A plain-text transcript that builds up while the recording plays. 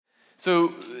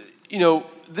So,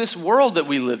 this world that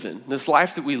we live in, this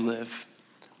life that we live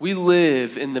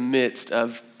in the midst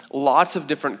of lots of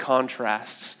different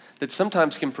contrasts that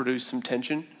sometimes can produce some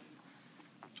tension.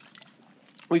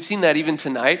 We've seen that even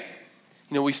tonight.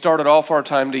 We started off our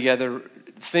time together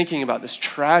thinking about this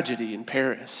tragedy in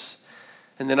Paris.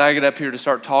 And then I get up here to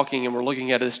start talking, and we're looking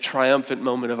at this triumphant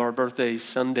moment of our birthday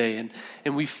Sunday.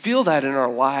 And we feel that in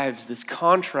our lives, this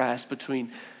contrast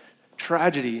between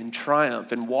tragedy and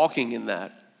triumph and walking in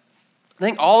that. I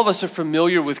think all of us are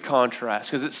familiar with contrast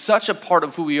because it's such a part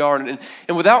of who we are.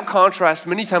 And without contrast,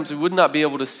 many times we would not be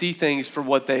able to see things for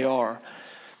what they are.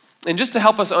 And just to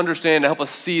help us understand, to help us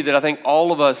see that I think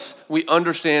all of us, we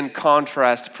understand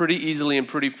contrast pretty easily and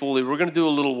pretty fully. We're going to do a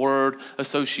little word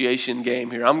association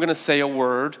game here. I'm going to say a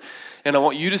word, and I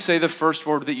want you to say the first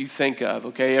word that you think of,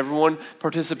 okay? Everyone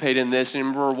participate in this,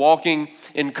 and we're walking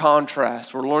in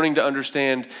contrast. We're learning to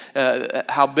understand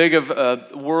how big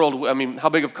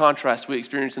of contrast we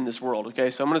experience in this world, okay?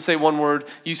 So I'm going to say one word.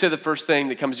 You say the first thing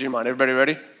that comes to your mind. Everybody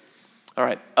ready? All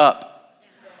right, up.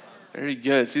 Very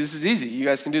good. See, this is easy. You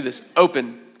guys can do this.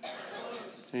 Open.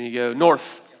 There you go.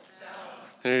 North.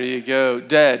 There you go.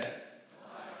 Dead.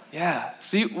 Yeah.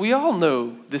 See, we all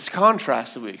know this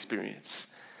contrast that we experience.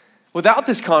 Without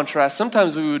this contrast,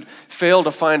 sometimes we would fail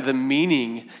to find the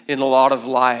meaning in a lot of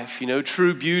life.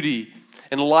 True beauty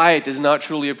and light is not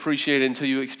truly appreciated until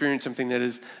you experience something that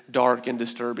is dark and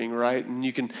disturbing, right? And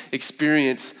you can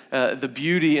experience the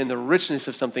beauty and the richness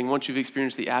of something once you've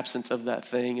experienced the absence of that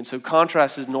thing. And so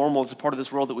contrast is normal. It's a part of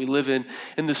this world that we live in.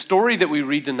 And the story that we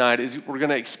read tonight is we're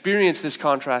going to experience this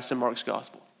contrast in Mark's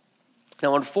gospel.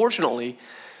 Now, unfortunately,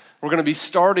 we're going to be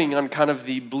starting on kind of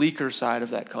the bleaker side of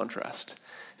that contrast.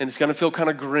 And it's going to feel kind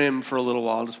of grim for a little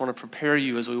while. I just want to prepare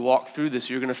you as we walk through this.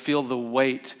 You're going to feel the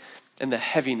weight and the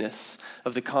heaviness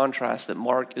of the contrast that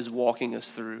Mark is walking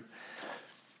us through.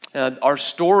 Our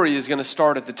story is going to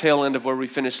start at the tail end of where we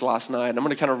finished last night. I'm going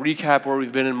to kind of recap where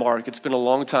we've been in Mark. It's been a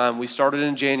long time. We started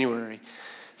in January.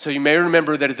 So you may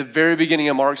remember that at the very beginning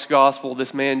of Mark's gospel,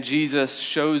 this man Jesus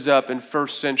shows up in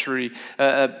first century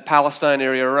Palestine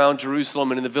area around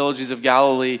Jerusalem and in the villages of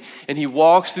Galilee. And he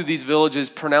walks through these villages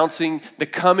pronouncing the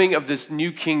coming of this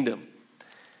new kingdom.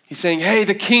 He's saying, hey,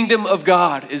 the kingdom of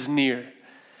God is near.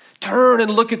 Turn and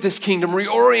look at this kingdom.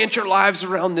 Reorient your lives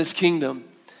around this kingdom.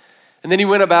 And then he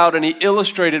went about and he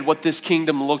illustrated what this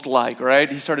kingdom looked like,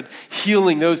 right? He started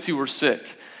healing those who were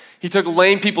sick. He took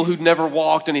lame people who'd never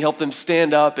walked and he helped them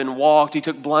stand up and walked. He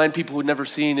took blind people who'd never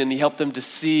seen and he helped them to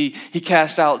see. He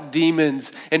cast out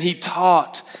demons and he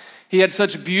taught. He had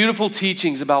such beautiful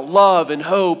teachings about love and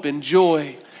hope and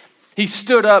joy. He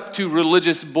stood up to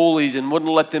religious bullies and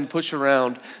wouldn't let them push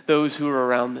around those who were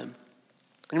around them.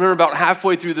 I remember about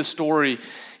halfway through the story,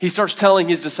 he starts telling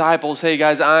his disciples, hey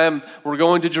guys, we're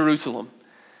going to Jerusalem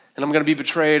and I'm going to be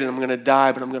betrayed and I'm going to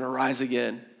die, but I'm going to rise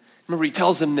again. Remember, he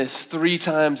tells them this 3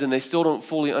 times and they still don't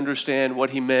fully understand what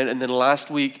he meant. And then last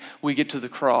week, we get to the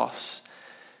cross.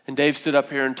 And Dave stood up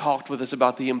here and talked with us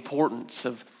about the importance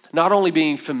of not only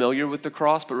being familiar with the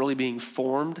cross, but really being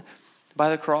formed by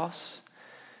the cross.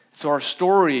 So our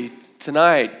story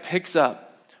tonight picks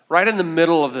up right in the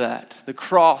middle of that. The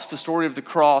cross, the story of the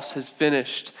cross has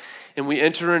finished. And we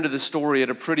enter into the story at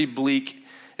a pretty bleak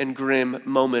and grim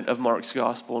moment of Mark's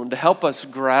gospel. And to help us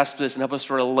grasp this and help us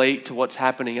relate to what's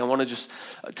happening, I want to just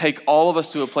take all of us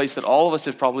to a place that all of us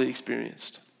have probably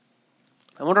experienced.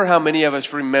 I wonder how many of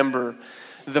us remember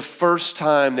the first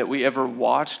time that we ever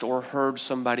watched or heard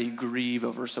somebody grieve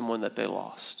over someone that they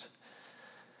lost.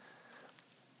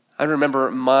 I remember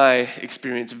my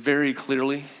experience very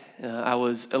clearly. I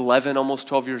was 11, almost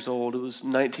 12 years old. It was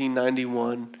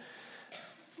 1991.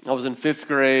 I was in 5th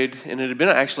grade, and it had been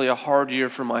actually a hard year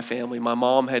for my family. My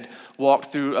mom had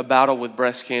walked through a battle with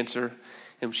breast cancer,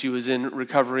 and she was in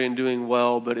recovery and doing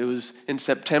well, but it was in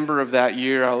September of that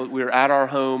year. We were at our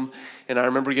home, and I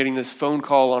remember getting this phone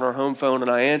call on our home phone,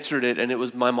 and I answered it, and it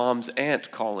was my mom's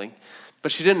aunt calling.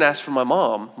 But she didn't ask for my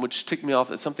mom, which ticked me off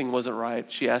that something wasn't right.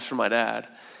 She asked for my dad.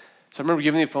 So I remember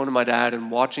giving the phone to my dad and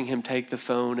watching him take the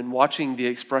phone and watching the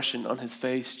expression on his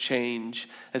face change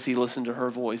as he listened to her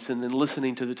voice and then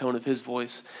listening to the tone of his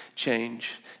voice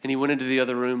change. And he went into the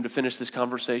other room to finish this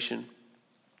conversation.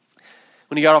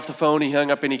 When he got off the phone, he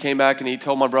hung up and he came back and he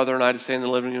told my brother and I to stay in the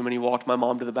living room and he walked my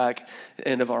mom to the back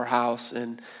end of our house.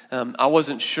 And I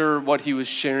wasn't sure what he was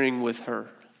sharing with her.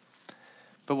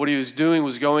 But what he was doing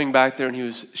was going back there and he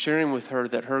was sharing with her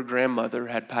that her grandmother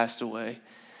had passed away.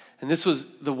 And this was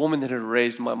the woman that had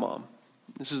raised my mom.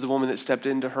 This is the woman that stepped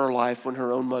into her life when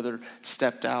her own mother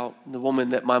stepped out. The woman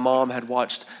that my mom had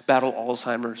watched battle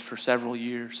Alzheimer's for several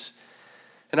years.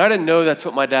 And I didn't know that's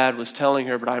what my dad was telling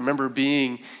her, but I remember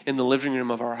being in the living room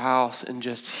of our house and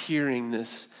just hearing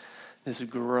this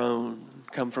groan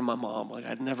come from my mom like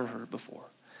I'd never heard before.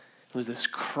 It was this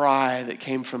cry that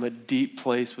came from a deep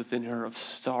place within her of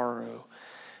sorrow.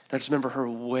 And I just remember her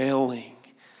wailing.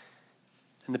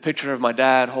 And the picture of my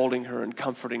dad holding her and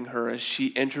comforting her as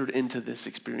she entered into this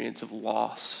experience of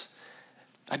loss.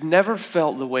 I'd never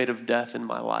felt the weight of death in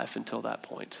my life until that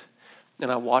point. And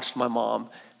I watched my mom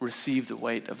receive the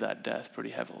weight of that death pretty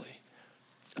heavily.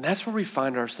 And that's where we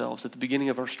find ourselves at the beginning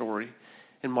of our story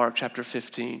in Mark chapter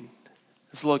 15.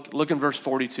 Let's look in verse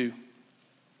 42.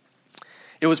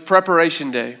 It was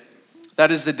preparation day.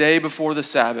 That is the day before the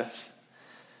Sabbath.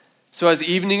 So as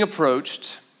evening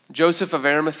approached, Joseph of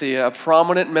Arimathea, a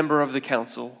prominent member of the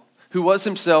council, who was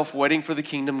himself waiting for the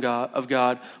kingdom of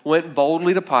God, went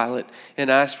boldly to Pilate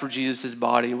and asked for Jesus'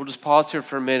 body. We'll just pause here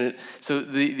for a minute. So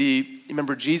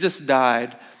remember, Jesus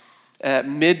died at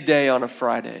midday on a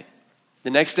Friday.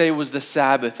 The next day was the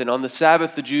Sabbath, and on the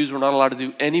Sabbath, the Jews were not allowed to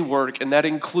do any work, and that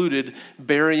included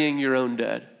burying your own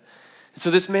dead. And so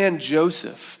this man,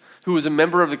 Joseph, who was a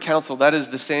member of the council, that is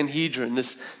the Sanhedrin,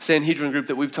 this Sanhedrin group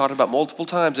that we've talked about multiple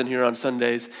times in here on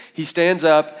Sundays, he stands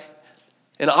up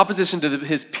in opposition to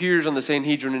his peers on the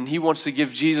Sanhedrin, and he wants to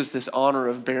give Jesus this honor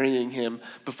of burying him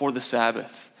before the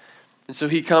Sabbath. And so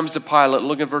he comes to Pilate.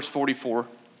 Look at verse 44.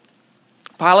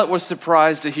 Pilate was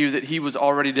surprised to hear that he was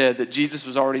already dead, that Jesus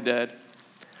was already dead.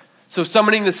 So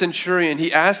summoning the centurion,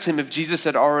 he asked him if Jesus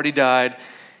had already died.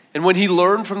 And when he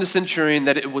learned from the centurion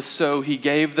that it was so, he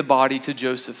gave the body to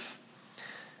Joseph.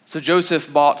 So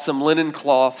Joseph bought some linen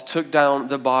cloth, took down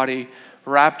the body,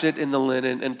 wrapped it in the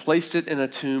linen, and placed it in a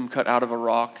tomb cut out of a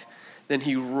rock. Then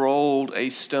he rolled a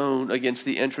stone against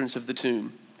the entrance of the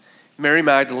tomb. Mary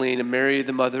Magdalene and Mary,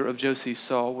 the mother of Joses,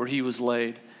 saw where he was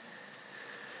laid.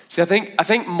 See, I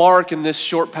think Mark in this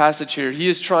short passage here, he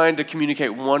is trying to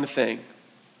communicate one thing.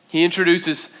 He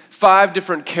introduces 5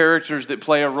 different characters that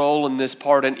play a role in this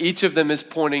part, and each of them is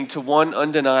pointing to one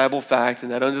undeniable fact,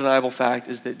 and that undeniable fact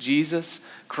is that Jesus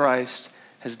Christ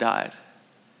has died.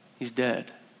 He's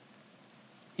dead.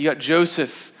 You got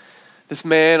Joseph, this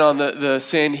man on the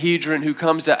Sanhedrin who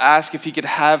comes to ask if he could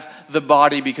have the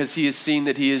body because he has seen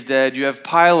that he is dead. You have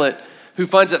Pilate, who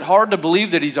finds it hard to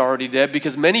believe that he's already dead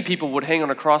because many people would hang on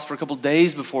a cross for a couple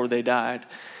days before they died.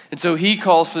 And so he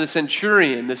calls for the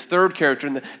centurion, this third character,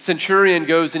 and the centurion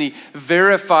goes and he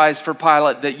verifies for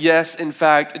Pilate that yes, in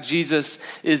fact, Jesus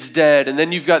is dead. And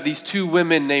then you've got these 2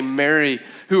 women named Mary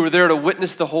who are there to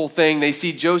witness the whole thing. They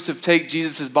see Joseph take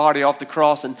Jesus' body off the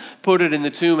cross and put it in the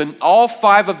tomb. And all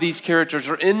 5 of these characters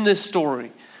are in this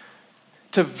story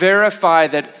to verify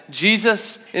that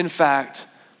Jesus, in fact,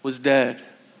 was dead.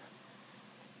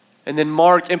 And then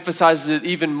Mark emphasizes it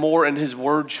even more in his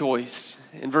word choice.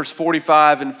 In verse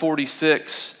 45 and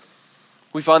 46,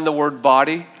 we find the word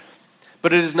body,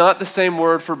 but it is not the same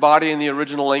word for body in the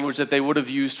original language that they would have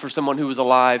used for someone who was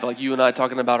alive, like you and I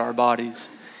talking about our bodies.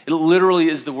 It literally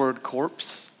is the word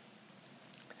corpse.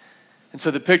 And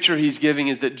so the picture he's giving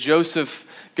is that Joseph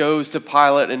goes to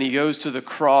Pilate and he goes to the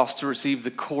cross to receive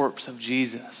the corpse of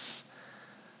Jesus.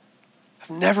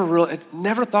 I've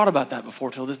never thought about that before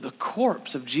till this, the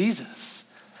corpse of Jesus.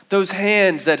 Those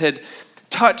hands that had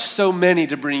touched so many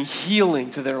to bring healing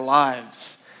to their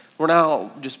lives were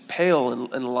now just pale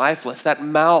and lifeless. That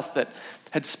mouth that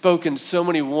had spoken so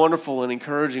many wonderful and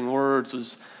encouraging words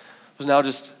was now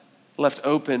just left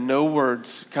open, no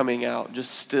words coming out,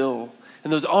 just still.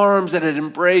 And those arms that had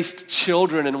embraced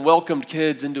children and welcomed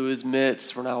kids into his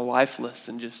midst were now lifeless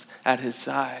and just at his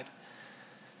side.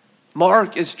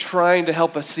 Mark is trying to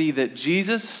help us see that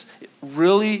Jesus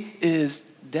really is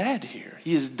dead here.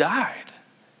 He has died.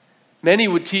 Many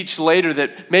would teach later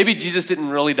that maybe Jesus didn't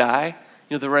really die,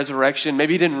 the resurrection.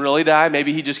 Maybe he didn't really die.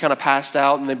 Maybe he just kind of passed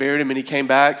out and they buried him and he came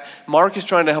back. Mark is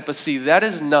trying to help us see that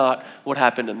is not what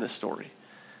happened in this story,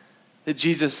 that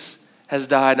Jesus has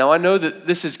died. Now, I know that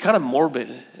this is kind of morbid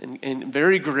and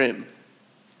very grim,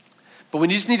 but we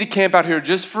just need to camp out here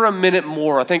just for a minute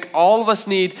more. I think all of us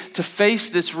need to face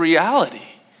this reality.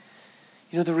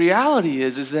 The reality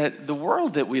is that the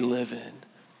world that we live in,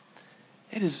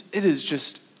 it is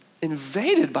just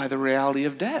invaded by the reality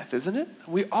of death, isn't it?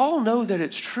 We all know that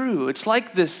it's true. It's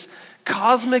like this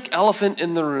cosmic elephant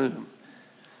in the room.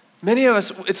 Many of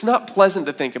us, it's not pleasant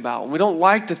to think about. We don't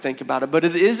like to think about it, but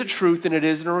it is a truth and it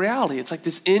is a reality. It's like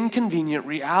this inconvenient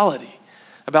reality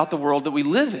about the world that we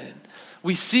live in.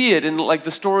 We see it in like the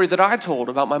story that I told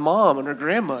about my mom and her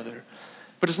grandmother.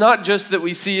 But it's not just that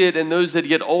we see it in those that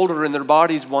get older and their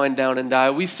bodies wind down and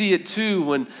die. We see it too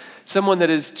when someone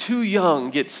that is too young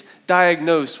gets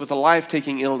diagnosed with a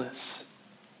life-taking illness.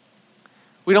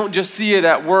 We don't just see it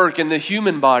at work in the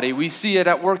human body. We see it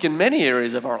at work in many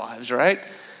areas of our lives, right?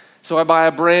 So I buy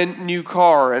a brand new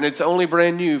car, and it's only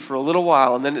brand new for a little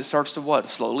while, and then it starts to what?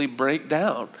 Slowly break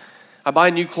down. I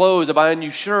buy new clothes, I buy a new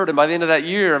shirt, and by the end of that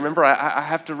year, remember, I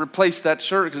have to replace that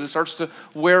shirt because it starts to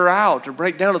wear out or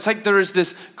break down. It's like there is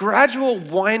this gradual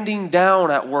winding down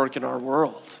at work in our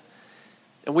world.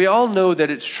 And we all know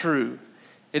that it's true.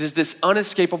 It is this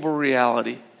unescapable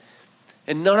reality.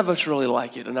 And none of us really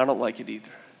like it, and I don't like it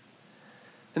either.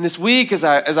 And this week, as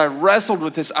I wrestled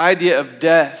with this idea of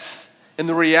death and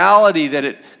the reality that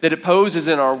it poses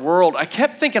in our world, I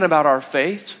kept thinking about our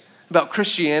faith, about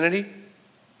Christianity.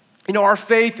 You know, our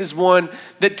faith is one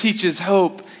that teaches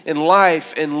hope and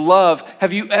life and love.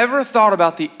 Have you ever thought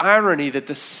about the irony that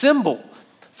the symbol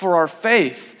for our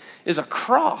faith is a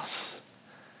cross?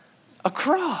 A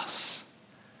cross.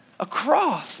 A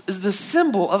cross is the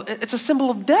symbol of, it's a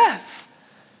symbol of death.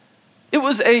 It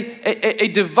was a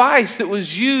device that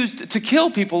was used to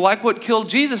kill people like what killed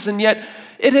Jesus, and yet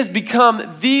it has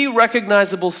become the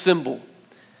recognizable symbol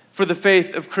for the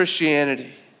faith of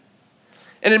Christianity.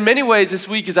 And in many ways this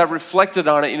week as I reflected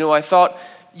on it, I thought,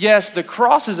 yes, the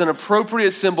cross is an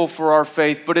appropriate symbol for our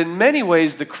faith, but in many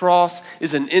ways the cross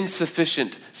is an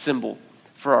insufficient symbol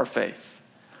for our faith.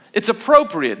 It's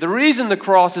appropriate. The reason the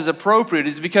cross is appropriate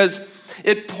is because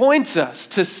it points us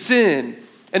to sin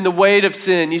and the weight of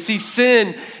sin. You see,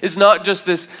 sin is not just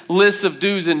this list of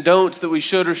do's and don'ts that we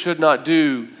should or should not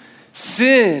do.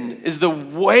 Sin is the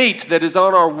weight that is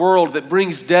on our world that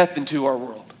brings death into our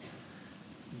world.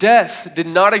 Death did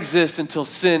not exist until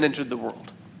sin entered the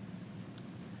world.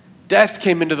 Death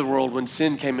came into the world when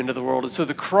sin came into the world. And so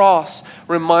the cross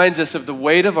reminds us of the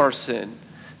weight of our sin,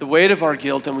 the weight of our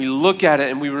guilt, and we look at it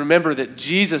and we remember that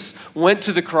Jesus went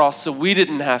to the cross so we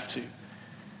didn't have to.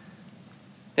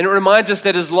 And it reminds us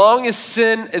that as long as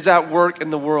sin is at work in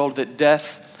the world, that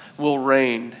death will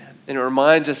reign. And it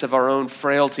reminds us of our own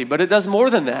frailty. But it does more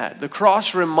than that. The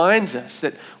cross reminds us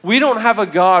that we don't have a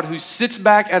God who sits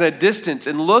back at a distance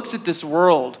and looks at this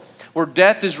world where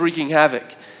death is wreaking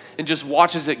havoc and just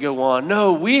watches it go on.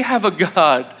 No, we have a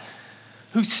God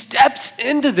who steps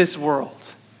into this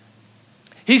world.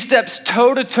 He steps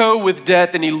toe to toe with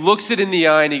death and he looks it in the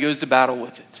eye and he goes to battle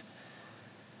with it.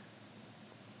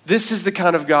 This is the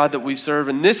kind of God that we serve,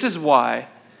 and this is why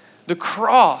the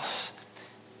cross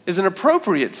is an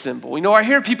appropriate symbol. I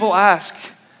hear people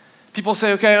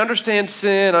say, okay, I understand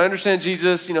sin, I understand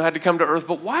Jesus, had to come to earth,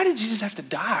 but why did Jesus have to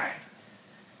die?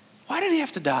 Why did he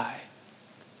have to die?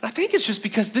 And I think it's just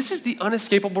because this is the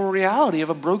unescapable reality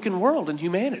of a broken world and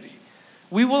humanity.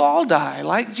 We will all die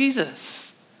like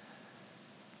Jesus.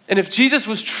 And if Jesus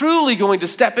was truly going to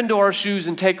step into our shoes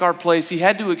and take our place, he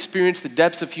had to experience the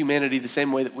depths of humanity the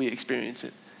same way that we experience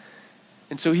it.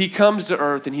 And so he comes to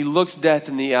earth and he looks death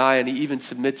in the eye and he even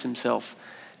submits himself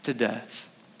to death.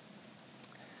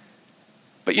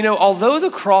 But although the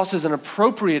cross is an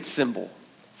appropriate symbol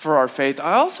for our faith,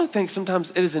 I also think sometimes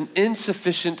it is an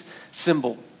insufficient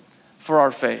symbol for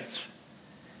our faith.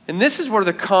 And this is where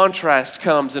the contrast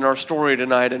comes in our story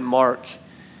tonight in Mark.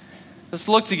 Let's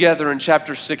look together in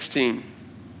chapter 16.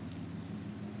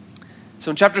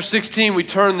 So in chapter 16, we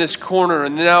turn this corner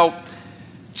and now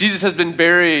Jesus has been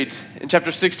buried. And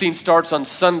chapter 16 starts on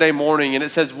Sunday morning, and it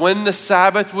says, when the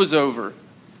Sabbath was over,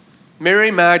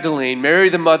 Mary Magdalene, Mary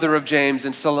the mother of James,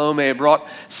 and Salome brought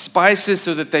spices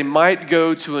so that they might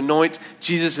go to anoint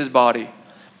Jesus' body.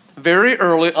 Very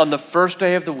early on the first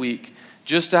day of the week,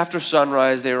 just after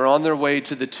sunrise, they were on their way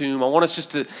to the tomb. I want us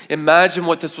just to imagine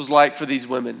what this was like for these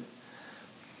women.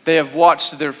 They have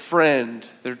watched their friend,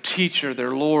 their teacher,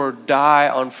 their Lord die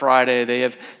on Friday. They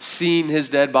have seen his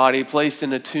dead body placed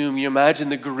in a tomb. You imagine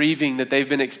the grieving that they've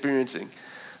been experiencing.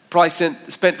 Probably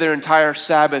spent their entire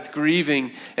Sabbath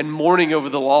grieving and mourning over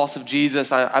the loss of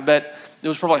Jesus. I bet it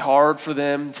was probably hard for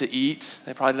them to eat.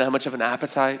 They probably didn't have much of an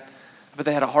appetite. I bet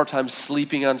they had a hard time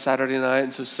sleeping on Saturday night.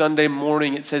 And so Sunday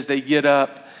morning, it says they get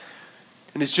up.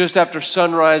 And it's just after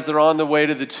sunrise, they're on the way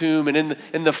to the tomb. And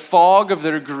in the fog of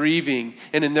their grieving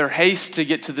and in their haste to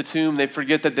get to the tomb, they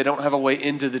forget that they don't have a way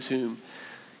into the tomb.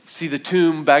 See, the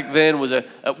tomb back then would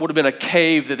have been a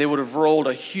cave that they would have rolled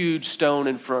a huge stone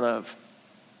in front of.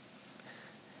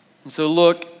 And so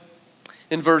look,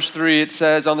 in verse 3, it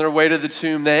says, on their way to the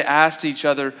tomb, they asked each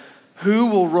other, who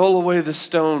will roll away the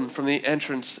stone from the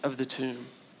entrance of the tomb?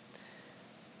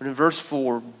 And in verse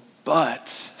 4,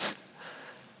 but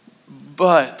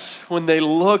when they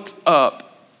looked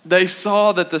up, they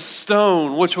saw that the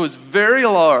stone, which was very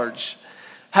large,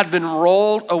 had been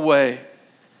rolled away.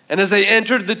 And as they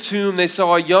entered the tomb, they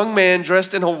saw a young man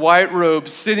dressed in a white robe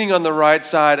sitting on the right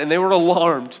side, and they were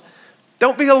alarmed.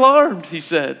 Don't be alarmed, he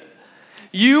said.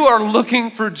 You are looking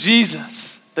for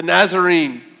Jesus, the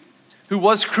Nazarene, who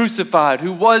was crucified,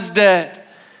 who was dead.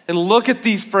 And look at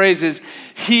these phrases.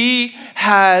 He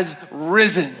has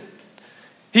risen.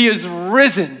 He is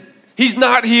risen. He's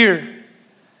not here.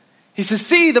 He says,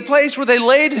 see the place where they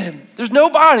laid him. There's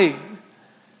nobody.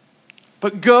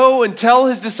 But go and tell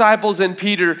his disciples and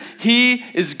Peter, he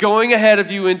is going ahead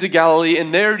of you into Galilee,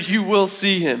 and there you will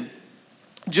see him.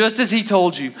 Just as he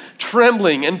told you,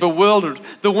 trembling and bewildered,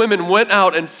 the women went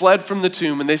out and fled from the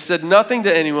tomb, and they said nothing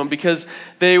to anyone because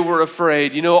they were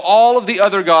afraid. You know, all of the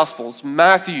other gospels,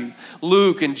 Matthew,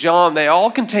 Luke, and John, they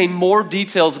all contain more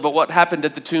details about what happened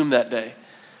at the tomb that day.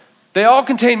 They all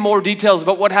contain more details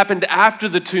about what happened after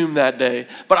the tomb that day.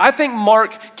 But I think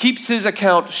Mark keeps his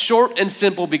account short and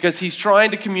simple because he's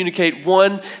trying to communicate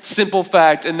one simple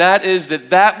fact, and that is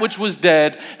that which was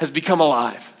dead has become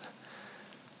alive.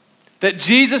 That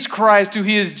Jesus Christ, who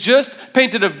he has just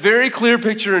painted a very clear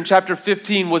picture in chapter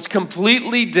 15, was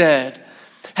completely dead,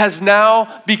 has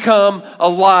now become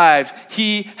alive.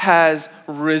 He has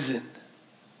risen.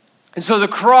 And so the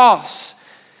cross,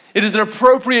 it is an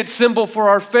appropriate symbol for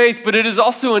our faith, but it is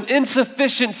also an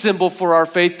insufficient symbol for our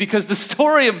faith because the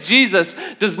story of Jesus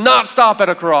does not stop at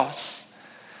a cross.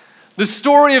 The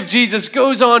story of Jesus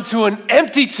goes on to an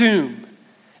empty tomb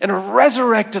and a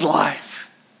resurrected life.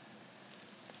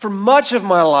 For much of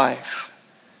my life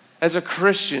as a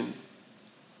Christian,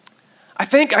 I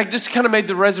think I just kind of made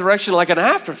the resurrection like an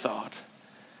afterthought.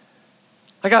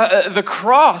 The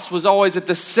cross was always at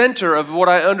the center of what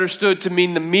I understood to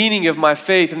mean the meaning of my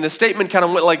faith. And the statement kind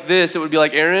of went like this. It would be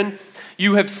like, Aaron,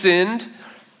 you have sinned,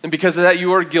 and because of that,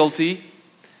 you are guilty.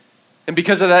 And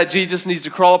because of that, Jesus needs to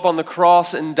crawl up on the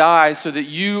cross and die so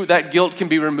that that guilt can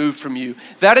be removed from you.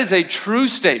 That is a true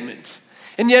statement.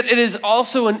 And yet it is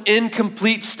also an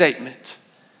incomplete statement.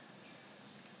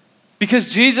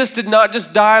 Because Jesus did not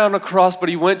just die on a cross, but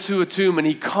he went to a tomb and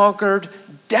he conquered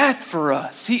death for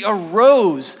us. He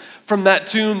arose from that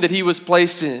tomb that he was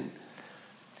placed in.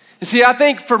 And see, I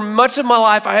think for much of my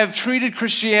life, I have treated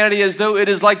Christianity as though it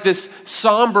is like this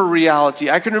somber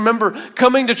reality. I can remember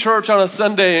coming to church on a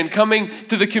Sunday and coming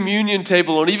to the communion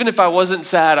table, and even if I wasn't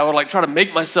sad, I would try to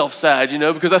make myself sad,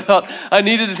 because I thought I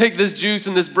needed to take this juice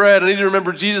and this bread. I needed to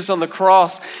remember Jesus on the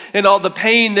cross and all the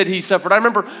pain that he suffered. I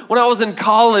remember when I was in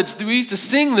college, we used to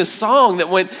sing this song that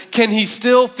went, "Can he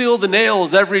still feel the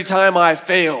nails every time I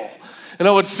fail?" And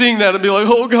I would sing that and be like,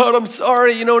 oh God, I'm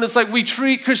sorry. And it's like we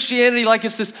treat Christianity like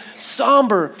it's this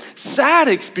somber, sad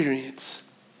experience.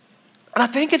 And I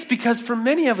think it's because for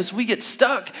many of us, we get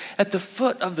stuck at the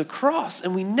foot of the cross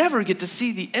and we never get to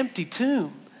see the empty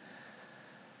tomb.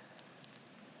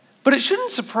 But it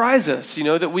shouldn't surprise us,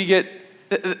 that we get,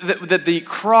 that the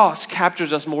cross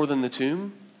captures us more than the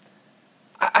tomb.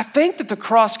 I think that the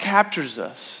cross captures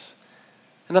us.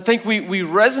 And I think we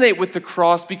resonate with the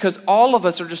cross because all of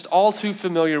us are just all too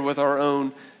familiar with our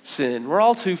own sin. We're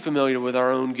all too familiar with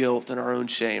our own guilt and our own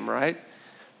shame, right?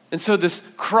 And so this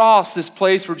cross, this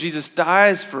place where Jesus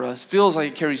dies for us, feels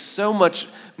like it carries so much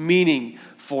meaning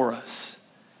for us.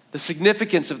 The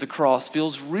significance of the cross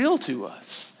feels real to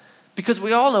us because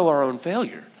we all know our own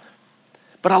failure.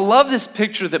 But I love this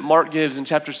picture that Mark gives in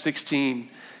chapter 16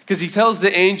 because he tells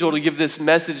the angel to give this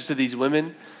message to these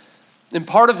women. And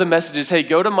part of the message is, hey,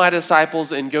 go to my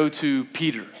disciples and go to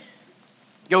Peter.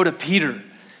 Go to Peter.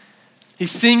 He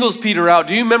singles Peter out.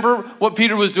 Do you remember what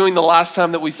Peter was doing the last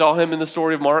time that we saw him in the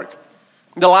story of Mark?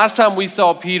 The last time we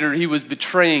saw Peter, he was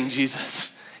betraying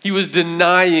Jesus. He was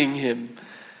denying him.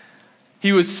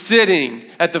 He was sitting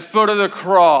at the foot of the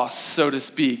cross, so to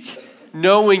speak,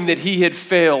 knowing that he had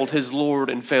failed his Lord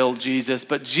and failed Jesus.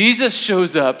 But Jesus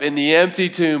shows up in the empty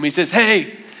tomb. He says,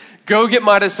 hey, go get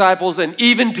my disciples and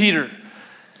even Peter.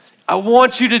 I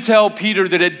want you to tell Peter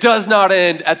that it does not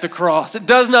end at the cross. It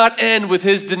does not end with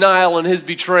his denial and his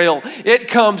betrayal. It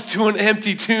comes to an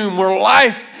empty tomb where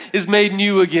life is made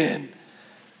new again.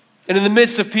 And in the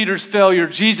midst of Peter's failure,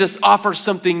 Jesus offers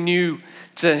something new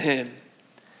to him.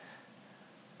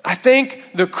 I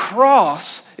think the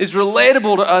cross is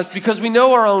relatable to us because we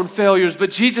know our own failures,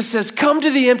 but Jesus says, come to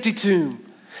the empty tomb.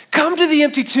 Come to the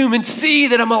empty tomb and see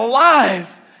that I'm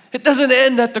alive. It doesn't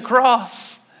end at the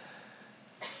cross.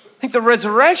 I think the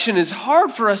resurrection is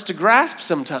hard for us to grasp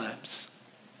sometimes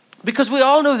because we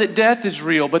all know that death is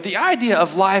real, but the idea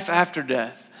of life after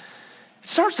death, it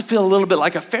starts to feel a little bit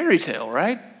like a fairy tale,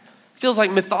 right? It feels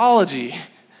like mythology.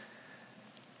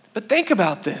 But think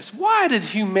about this. Why did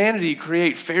humanity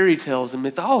create fairy tales and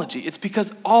mythology? It's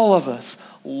because all of us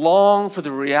long for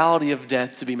the reality of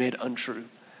death to be made untrue.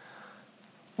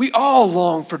 We all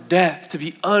long for death to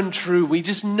be untrue. We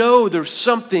just know there's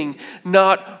something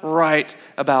not right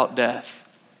about death.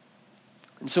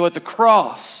 And so at the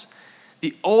cross,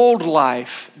 the old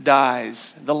life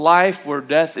dies, the life where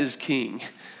death is king.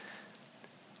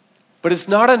 But it's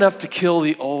not enough to kill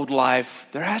the old life.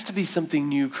 There has to be something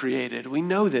new created. We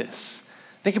know this.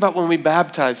 Think about when we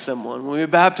baptize someone. When we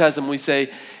baptize them, we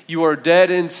say, you are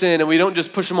dead in sin, and we don't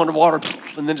just push them under water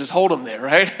and then just hold them there,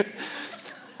 right?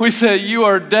 We say, you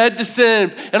are dead to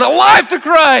sin and alive to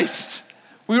Christ.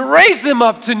 We raise them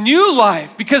up to new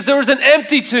life because there was an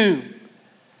empty tomb.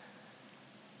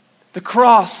 The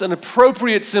cross, an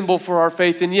appropriate symbol for our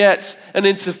faith, and yet an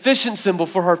insufficient symbol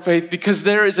for our faith because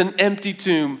there is an empty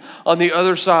tomb on the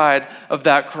other side of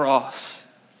that cross.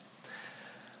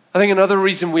 I think another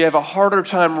reason we have a harder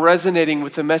time resonating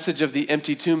with the message of the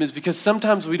empty tomb is because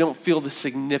sometimes we don't feel the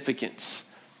significance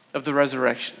of the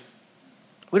resurrection.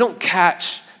 We don't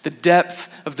catch the depth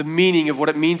of the meaning of what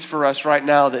it means for us right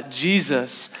now that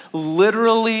Jesus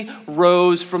literally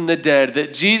rose from the dead,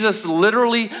 that Jesus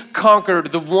literally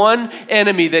conquered the one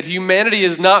enemy that humanity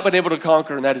has not been able to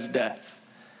conquer, and that is death.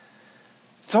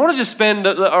 So I want to just spend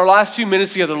our last few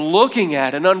minutes together looking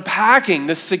at and unpacking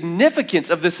the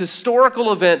significance of this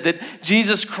historical event that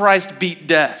Jesus Christ beat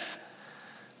death.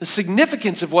 The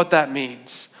significance of what that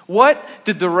means. What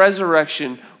did the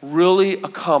resurrection really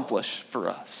accomplish for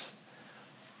us?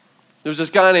 There was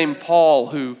this guy named Paul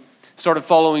who started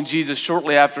following Jesus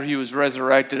shortly after he was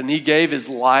resurrected, and he gave his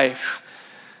life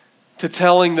to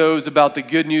telling those about the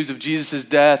good news of Jesus'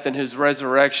 death and his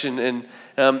resurrection. And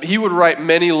he would write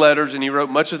many letters, and he wrote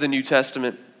much of the New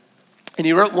Testament. And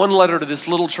he wrote one letter to this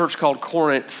little church called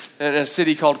Corinth, in a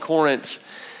city called Corinth.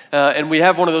 And we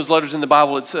have one of those letters in the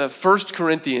Bible. It's 1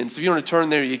 Corinthians. If you want to turn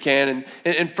there, you can.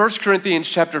 And in 1 Corinthians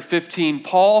chapter 15,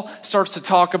 Paul starts to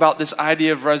talk about this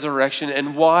idea of resurrection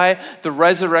and why the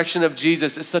resurrection of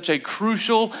Jesus is such a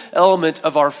crucial element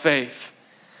of our faith.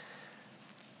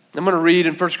 I'm going to read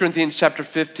in 1 Corinthians chapter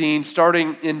 15,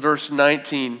 starting in verse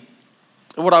 19.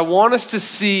 And what I want us to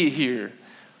see here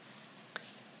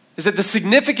is that the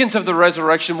significance of the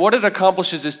resurrection, what it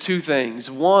accomplishes is two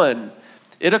things. One,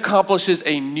 it accomplishes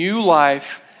a new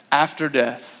life after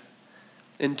death.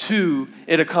 And two,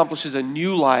 it accomplishes a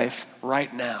new life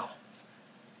right now.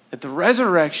 That the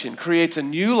resurrection creates a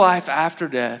new life after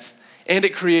death, and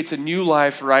it creates a new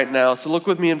life right now. So look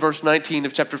with me in verse 19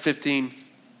 of chapter 15.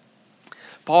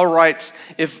 Paul writes,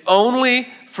 if only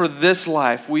for this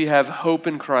life we have hope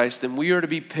in Christ, then we are to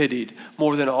be pitied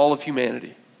more than all of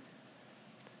humanity.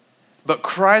 But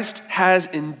Christ has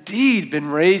indeed been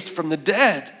raised from the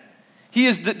dead. He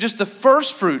is just the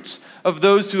first fruits of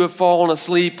those who have fallen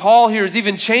asleep. Paul here is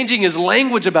even changing his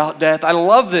language about death. I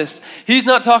love this. He's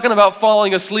not talking about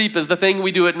falling asleep as the thing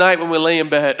we do at night when we lay in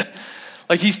bed.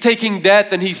 Like he's taking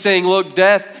death and he's saying, look,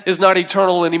 death is not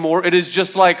eternal anymore. It is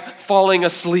just like falling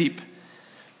asleep.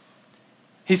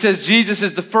 He says Jesus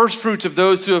is the first fruits of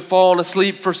those who have fallen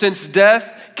asleep. For since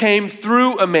death came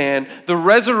through a man, the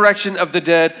resurrection of the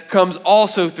dead comes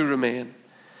also through a man.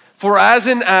 For as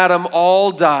in Adam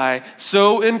all die,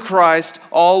 so in Christ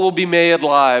all will be made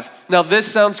alive. Now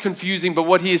this sounds confusing, but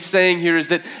what he is saying here is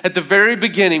that at the very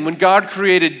beginning, when God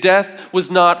created, death was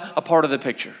not a part of the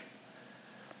picture.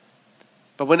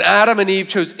 But when Adam and Eve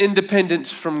chose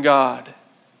independence from God,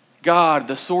 God,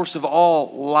 the source of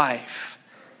all life,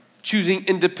 choosing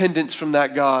independence from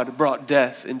that God, brought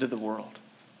death into the world.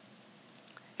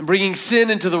 And bringing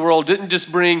sin into the world didn't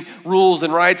just bring rules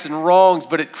and rights and wrongs,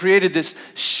 but it created this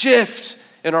shift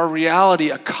in our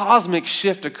reality. A cosmic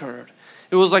shift occurred.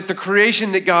 It was like the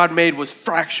creation that God made was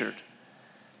fractured.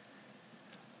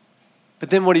 But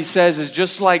then what he says is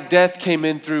just like death came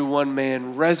in through one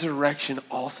man, resurrection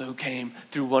also came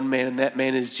through one man, and that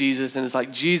man is Jesus. And it's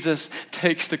like Jesus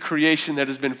takes the creation that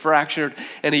has been fractured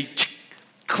and he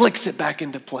clicks it back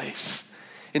into place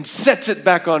and sets it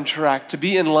back on track to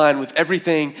be in line with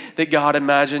everything that God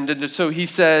imagined. And so he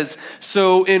says,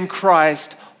 so in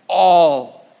Christ,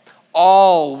 all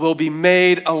will be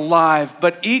made alive,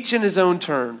 but each in his own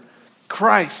turn.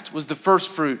 Christ was the first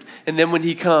fruit, and then when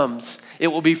he comes, it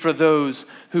will be for those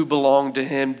who belong to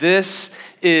him. This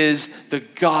is the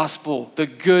gospel, the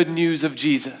good news of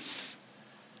Jesus.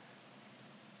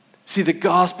 See, the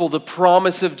gospel, the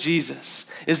promise of Jesus,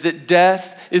 is that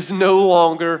death is no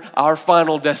longer our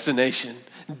final destination.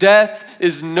 Death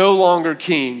is no longer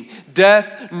king.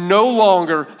 Death no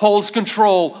longer holds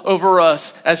control over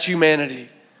us as humanity.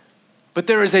 But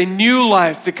there is a new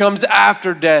life that comes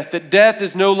after death, that death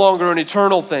is no longer an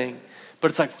eternal thing, but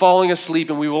it's like falling asleep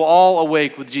and we will all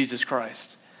awake with Jesus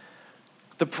Christ.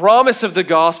 The promise of the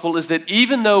gospel is that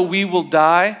even though we will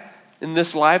die in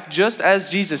this life just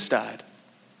as Jesus died,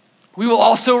 we will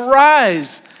also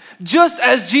rise just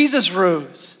as Jesus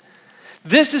rose.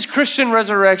 This is Christian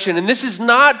resurrection, and this is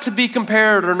not to be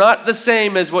compared or not the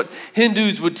same as what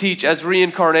Hindus would teach as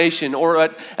reincarnation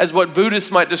or as what Buddhists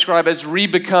might describe as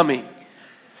rebecoming.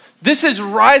 This is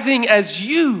rising as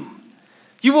you.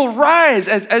 You will rise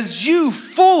as you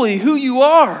fully who you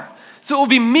are. So it will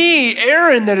be me,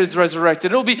 Aaron, that is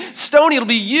resurrected. It'll be Stoney, it'll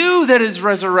be you that is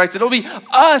resurrected. It'll be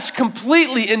us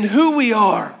completely in who we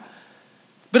are.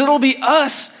 But it'll be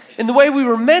us in the way we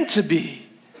were meant to be,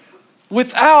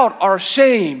 without our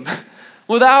shame,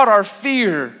 without our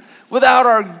fear, without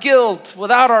our guilt,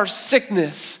 without our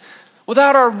sickness,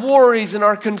 without our worries and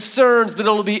our concerns, but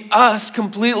it'll be us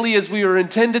completely as we are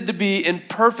intended to be in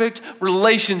perfect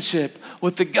relationship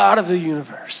with the God of the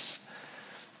universe.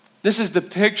 This is the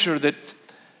picture that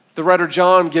the writer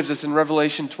John gives us in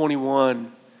Revelation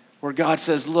 21, where God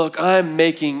says, look, I'm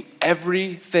making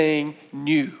everything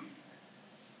new.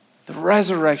 The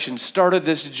resurrection started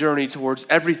this journey towards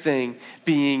everything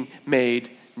being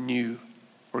made new,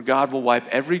 where God will wipe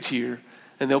every tear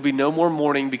and there'll be no more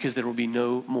mourning because there will be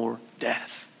no more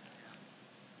death.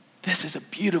 This is a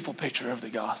beautiful picture of the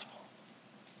gospel.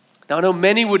 Now, I know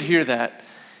many would hear that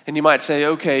and you might say,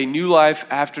 okay, new life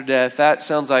after death, that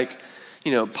sounds like,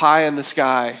 pie in the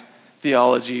sky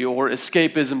theology or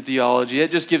escapism theology.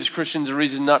 It just gives Christians a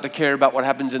reason not to care about what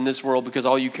happens in this world because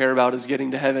all you care about is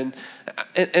getting to heaven.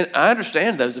 And I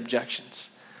understand those objections.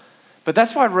 But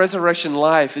that's why resurrection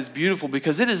life is beautiful,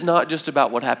 because it is not just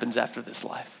about what happens after this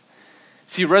life.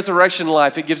 See, resurrection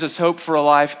life, it gives us hope for a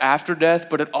life after death,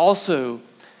 but it also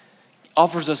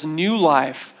offers us new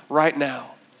life right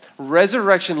now.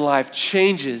 Resurrection life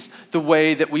changes the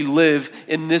way that we live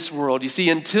in this world. You see,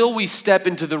 until we step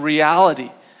into the reality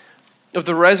of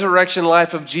the resurrection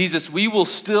life of Jesus, we will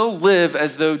still live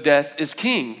as though death is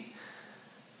king.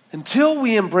 Until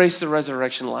we embrace the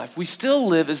resurrection life, we still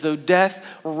live as though death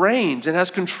reigns and has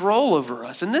control over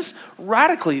us. And this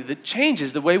radically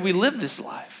changes the way we live this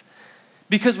life,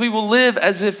 because we will live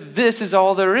as if this is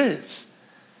all there is.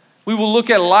 We will look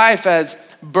at life as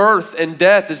birth and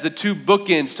death as the two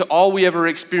bookends to all we ever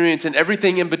experience, and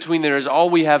everything in between there is all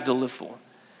we have to live for.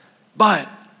 But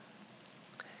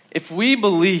if we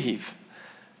believe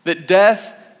that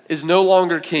death is no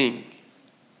longer king,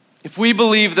 if we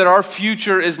believe that our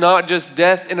future is not just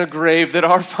death in a grave, that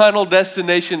our final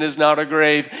destination is not a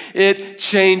grave, it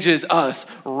changes us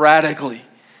radically.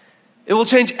 It will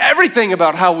change everything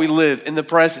about how we live in the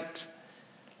present.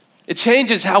 It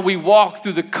changes how we walk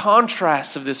through the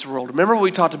contrasts of this world. Remember what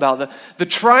we talked about, the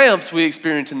triumphs we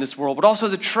experience in this world, but also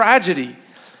the tragedy.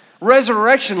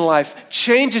 Resurrection life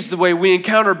changes the way we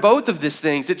encounter both of these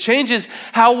things. It changes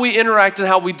how we interact and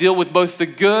how we deal with both the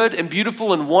good and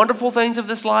beautiful and wonderful things of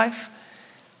this life,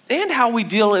 and how we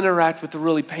deal and interact with the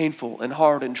really painful and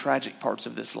hard and tragic parts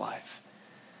of this life.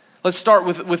 Let's start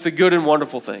with the good and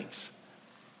wonderful things.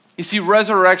 You see,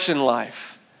 resurrection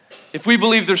life, if we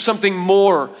believe there's something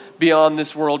more beyond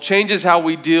this world, changes how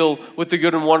we deal with the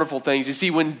good and wonderful things. You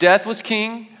see, when death was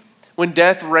king, when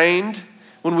death reigned,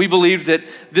 when we believed that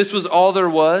this was all there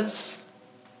was,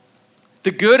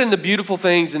 the good and the beautiful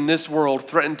things in this world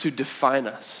threatened to define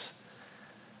us.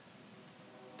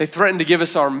 They threatened to give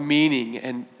us our meaning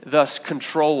and thus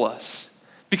control us.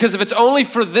 Because if it's only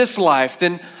for this life,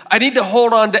 then I need to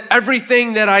hold on to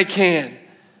everything that I can.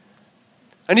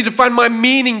 I need to find my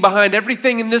meaning behind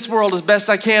everything in this world as best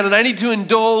I can, and I need to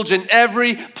indulge in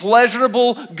every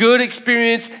pleasurable, good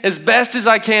experience as best as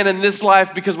I can in this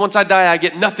life, because once I die, I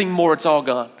get nothing more, it's all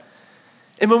gone.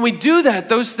 And when we do that,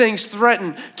 those things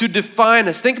threaten to define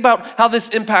us. Think about how this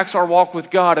impacts our walk with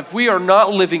God. If we are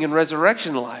not living in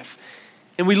resurrection life,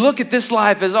 and we look at this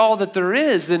life as all that there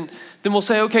is, then we'll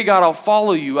say, okay, God, I'll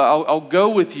follow you, I'll go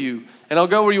with you, and I'll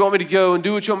go where you want me to go and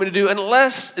do what you want me to do,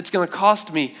 unless it's gonna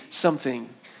cost me something.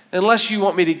 Unless you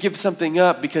want me to give something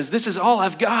up, because this is all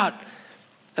I've got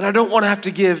and I don't want to have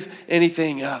to give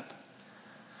anything up.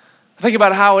 I think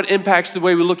about how it impacts the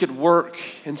way we look at work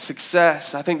and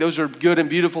success. I think those are good and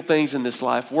beautiful things in this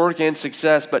life, work and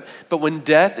success. But when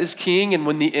death is king and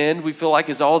when the end we feel like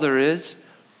is all there is,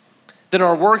 then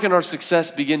our work and our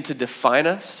success begin to define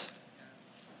us.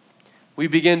 We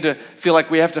begin to feel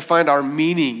like we have to find our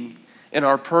meaning and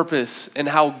our purpose and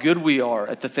how good we are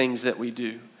at the things that we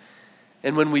do.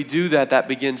 And when we do that, that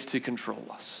begins to control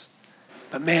us.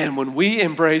 But man, when we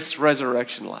embrace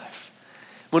resurrection life,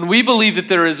 when we believe that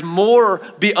there is more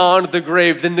beyond the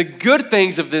grave, then the good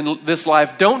things of this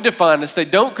life don't define us, they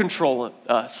don't control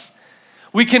us.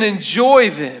 We can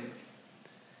enjoy them.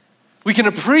 We can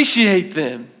appreciate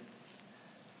them.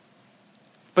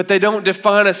 But they don't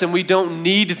define us and we don't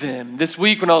need them. This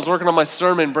week when I was working on my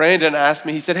sermon, Brandon asked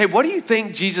me, he said, hey, what do you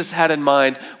think Jesus had in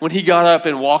mind when he got up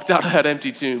and walked out of that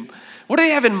empty tomb? What do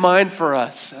they have in mind for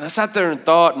us? And I sat there and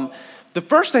thought, and the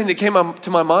first thing that came to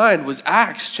my mind was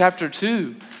Acts chapter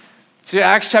 2. See,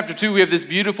 Acts chapter 2, we have this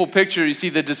beautiful picture. You see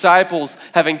the disciples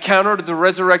have encountered the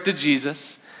resurrected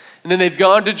Jesus, and then they've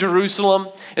gone to Jerusalem,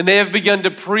 and they have begun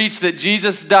to preach that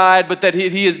Jesus died, but that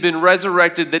he has been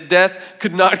resurrected, that death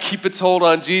could not keep its hold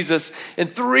on Jesus.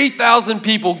 And 3,000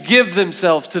 people give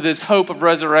themselves to this hope of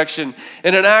resurrection.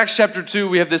 And in Acts chapter 2,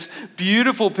 we have this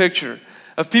beautiful picture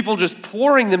of people just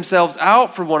pouring themselves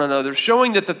out for one another,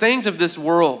 showing that the things of this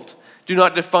world do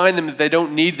not define them, that they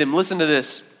don't need them. Listen to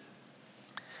this.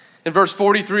 In verse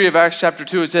 43 of Acts chapter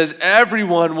 2, it says,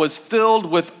 everyone was filled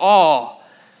with awe,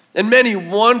 and many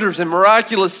wonders and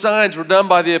miraculous signs were done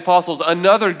by the apostles.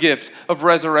 Another gift of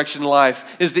resurrection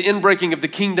life is the inbreaking of the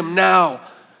kingdom now.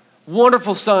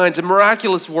 Wonderful signs and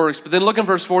miraculous works. But then look in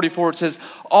verse 44, it says,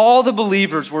 all the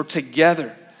believers were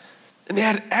together, and they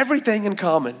had everything in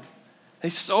common. They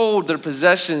sold their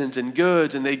possessions and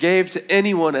goods, and they gave to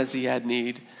anyone as he had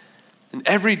need. And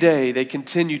every day they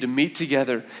continued to meet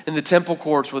together in the temple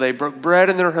courts where they broke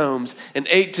bread in their homes and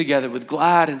ate together with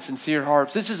glad and sincere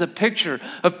hearts. This is a picture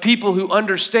of people who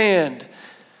understand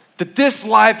that this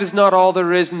life is not all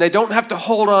there is, and they don't have to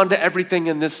hold on to everything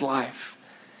in this life.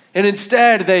 And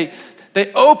instead they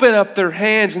open up their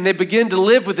hands and they begin to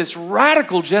live with this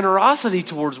radical generosity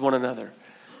towards one another,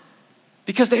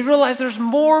 because they realize there's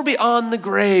more beyond the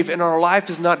grave, and our life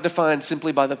is not defined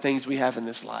simply by the things we have in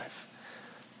this life.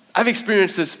 I've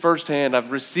experienced this firsthand.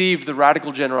 I've received the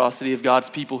radical generosity of God's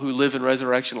people who live in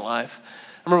resurrection life.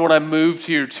 I remember when I moved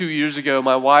here 2 years ago,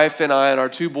 my wife and I and our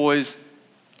 2 boys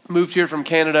moved here from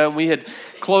Canada, and we had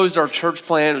closed our church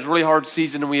plan. It was a really hard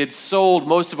season, and we had sold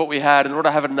most of what we had in order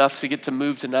to have enough to get to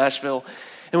move to Nashville.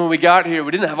 And when we got here,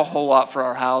 we didn't have a whole lot for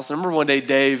our house. I remember one day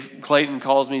Dave Clayton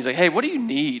calls me. He's like, hey, what do you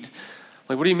need?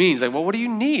 Like, what do you mean? He's like, well, what do you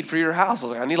need for your house? I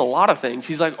was like, I need a lot of things.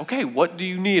 He's like, okay, what do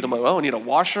you need? I'm like, well, I need a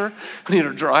washer. I need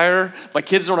a dryer. My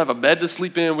kids don't have a bed to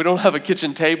sleep in. We don't have a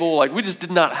kitchen table. Like, we just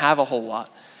did not have a whole lot.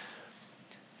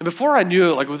 And before I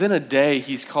knew it, like within a day,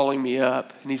 he's calling me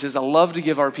up. And he says, I love to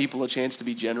give our people a chance to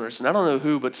be generous. And I don't know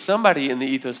who, but somebody in the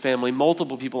Ethos family,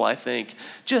 multiple people I think,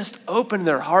 just opened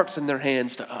their hearts and their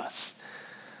hands to us.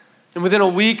 And within a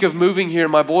week of moving here,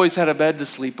 my boys had a bed to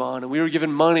sleep on, and we were given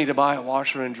money to buy a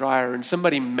washer and dryer, and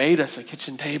somebody made us a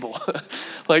kitchen table.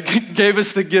 Like, gave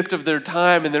us the gift of their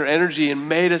time and their energy and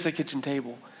made us a kitchen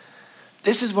table.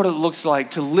 This is what it looks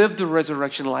like to live the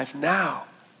resurrection life now.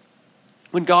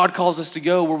 When God calls us to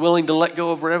go, we're willing to let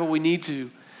go of wherever we need to.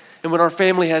 And when our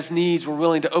family has needs, we're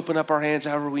willing to open up our hands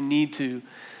however we need to,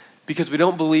 because we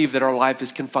don't believe that our life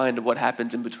is confined to what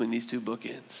happens in between these 2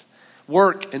 bookends.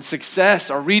 Work and success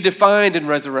are redefined in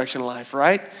resurrection life,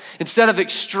 right? Instead of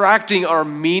extracting our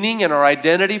meaning and our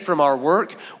identity from our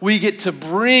work, we get to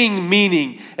bring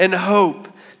meaning and hope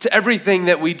to everything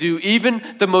that we do. Even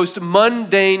the most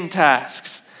mundane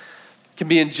tasks can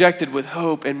be injected with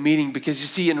hope and meaning, because you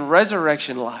see, in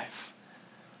resurrection life,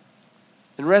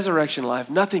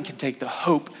 nothing can take the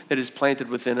hope that is planted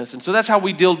within us. And so that's how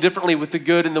we deal differently with the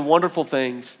good and the wonderful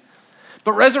things.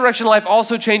 But resurrection life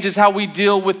also changes how we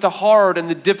deal with the hard and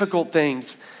the difficult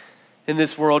things in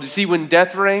this world. You see, when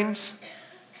death reigns,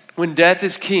 when death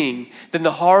is king, then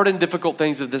the hard and difficult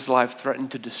things of this life threaten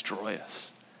to destroy us.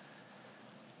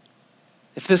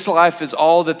 If this life is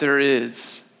all that there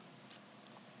is,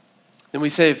 then we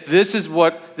say, if this is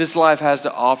what this life has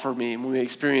to offer me, and when we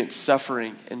experience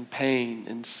suffering and pain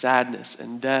and sadness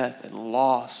and death and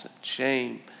loss and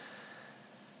shame,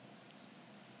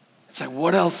 it's like,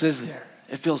 what else is there?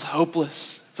 It feels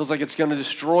hopeless. It feels like it's going to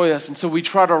destroy us. And so we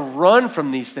try to run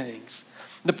from these things.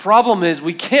 The problem is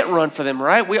we can't run for them,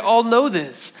 right? We all know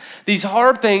this. These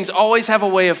hard things always have a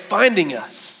way of finding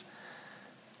us.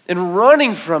 And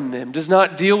running from them does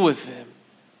not deal with them.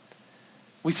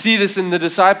 We see this in the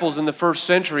disciples in the first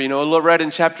century. You know, read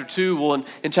in chapter 2, well,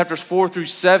 in chapters 4 through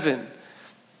 7,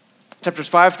 chapters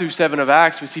 5 through 7 of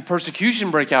Acts, we see persecution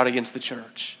break out against the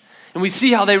church. And we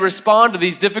see how they respond to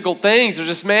these difficult things. There's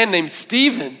this man named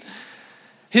Stephen.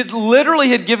 He literally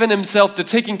had given himself to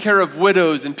taking care of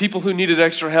widows and people who needed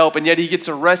extra help, and yet he gets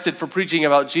arrested for preaching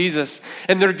about Jesus.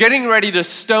 And they're getting ready to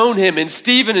stone him. And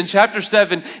Stephen in chapter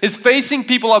 7 is facing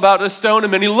people about to stone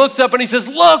him. And he looks up and he says,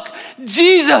 look,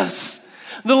 Jesus,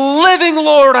 the living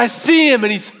Lord, I see him.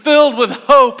 And he's filled with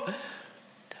hope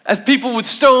as people with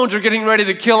stones are getting ready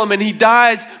to kill him. And he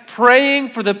dies praying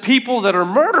for the people that are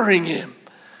murdering him.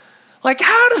 Like,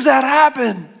 how does that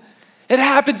happen? It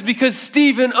happens because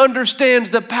Stephen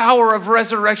understands the power of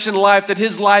resurrection life, that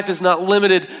his life is not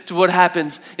limited to what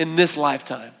happens in this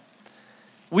lifetime.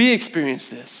 We experience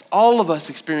this. All of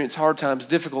us experience hard times,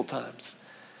 difficult times.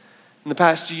 In the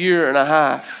past year and a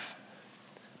half,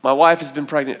 My wife has been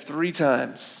pregnant 3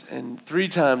 times, and 3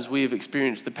 times we have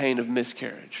experienced the pain of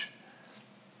miscarriage.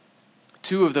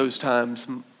 2 of those times,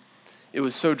 it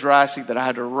was so drastic that I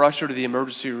had to rush her to the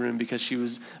emergency room because she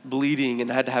was bleeding and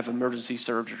had to have emergency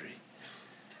surgery.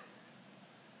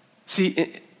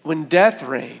 See, when death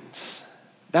reigns,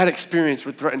 that experience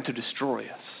would threaten to destroy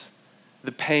us.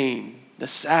 The pain, the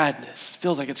sadness,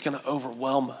 feels like it's going to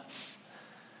overwhelm us.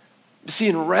 But see,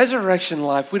 in resurrection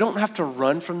life, we don't have to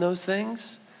run from those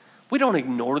things. We don't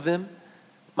ignore them.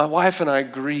 My wife and I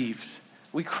grieved.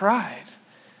 We cried.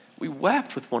 We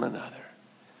wept with one another.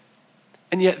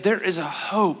 And yet there is a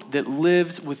hope that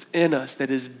lives within us that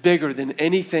is bigger than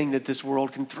anything that this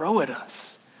world can throw at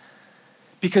us.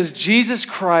 Because Jesus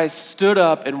Christ stood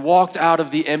up and walked out of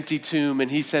the empty tomb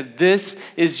and he said, this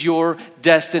is your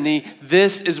destiny.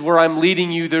 This is where I'm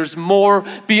leading you. There's more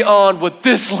beyond what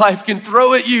this life can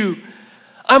throw at you.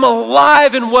 I'm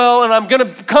alive and well, and I'm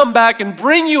going to come back and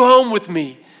bring you home with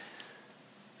me.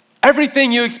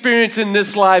 Everything you experience in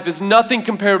this life is nothing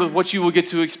compared with what you will get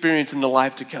to experience in the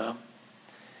life to come.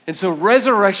 And so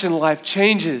resurrection life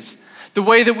changes the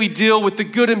way that we deal with the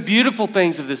good and beautiful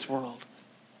things of this world.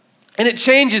 And it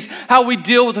changes how we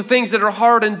deal with the things that are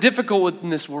hard and difficult in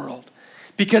this world,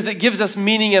 because it gives us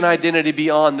meaning and identity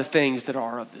beyond the things that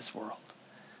are of this world.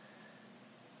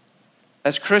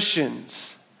 As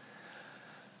Christians,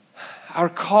 our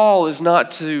call is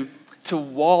not to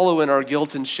wallow in our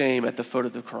guilt and shame at the foot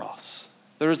of the cross.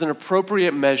 There is an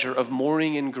appropriate measure of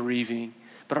mourning and grieving,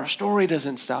 but our story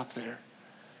doesn't stop there.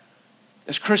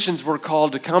 As Christians, we're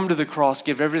called to come to the cross,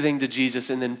 give everything to Jesus,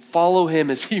 and then follow him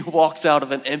as he walks out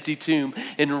of an empty tomb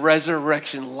in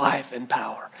resurrection life and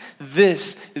power.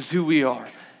 This is who we are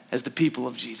as the people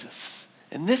of Jesus.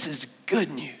 And this is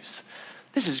good news.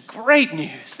 This is great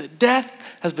news that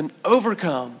death has been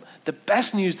overcome, the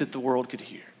best news that the world could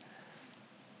hear.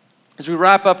 As we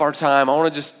wrap up our time, I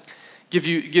want to just give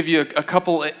you a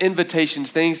couple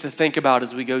invitations, things to think about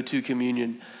as we go to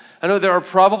communion. I know there are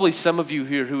probably some of you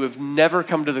here who have never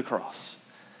come to the cross.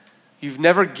 You've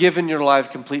never given your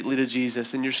life completely to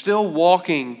Jesus, and you're still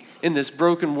walking in this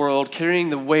broken world,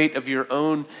 carrying the weight of your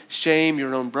own shame,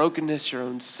 your own brokenness, your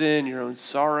own sin, your own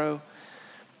sorrow.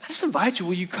 I just invite you,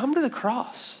 will you come to the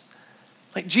cross?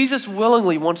 Like Jesus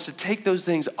willingly wants to take those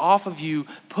things off of you,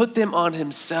 put them on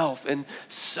himself, and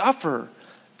suffer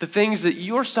the things that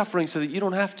you're suffering so that you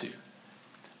don't have to.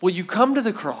 Will you come to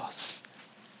the cross?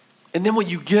 And then will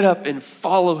you get up and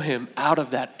follow him out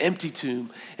of that empty tomb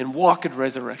and walk in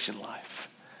resurrection life?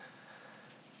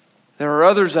 There are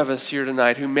others of us here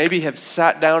tonight who maybe have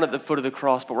sat down at the foot of the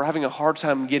cross, but we're having a hard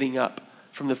time getting up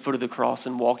from the foot of the cross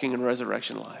and walking in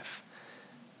resurrection life.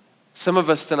 Some of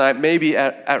us tonight may be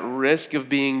at risk of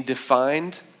being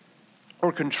defined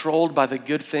or controlled by the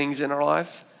good things in our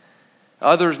life.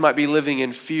 Others might be living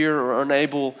in fear or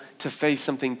unable to face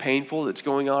something painful that's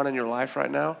going on in your life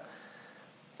right now.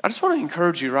 I just want to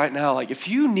encourage you right now, like if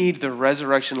you need the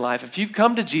resurrection life, if you've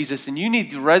come to Jesus and you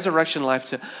need the resurrection life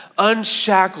to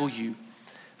unshackle you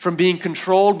from being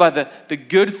controlled by the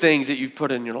good things that you've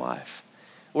put in your life,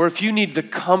 or if you need the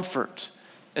comfort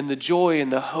and the joy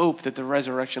and the hope that the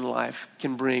resurrection life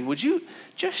can bring, would you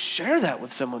just share that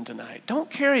with someone tonight? Don't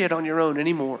carry it on your own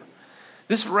anymore.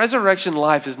 This resurrection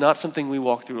life is not something we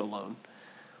walk through alone.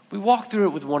 We walk through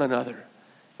it with one another.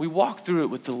 We walk through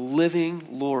it with the living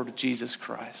Lord Jesus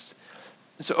Christ.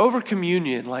 And so over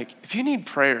communion, like if you need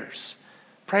prayers,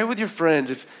 pray with your friends.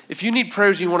 If you need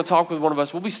prayers and you want to talk with one of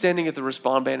us, we'll be standing at the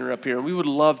Respond banner up here, and we would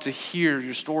love to hear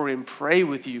your story and pray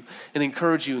with you and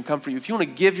encourage you and comfort you. If you want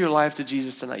to give your life to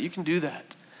Jesus tonight, you can do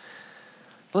that.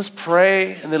 Let's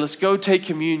pray, and then let's go take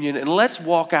communion, and let's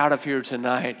walk out of here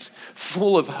tonight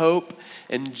full of hope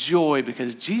and joy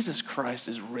because Jesus Christ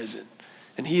is risen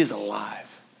and he is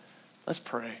alive. Let's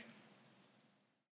pray.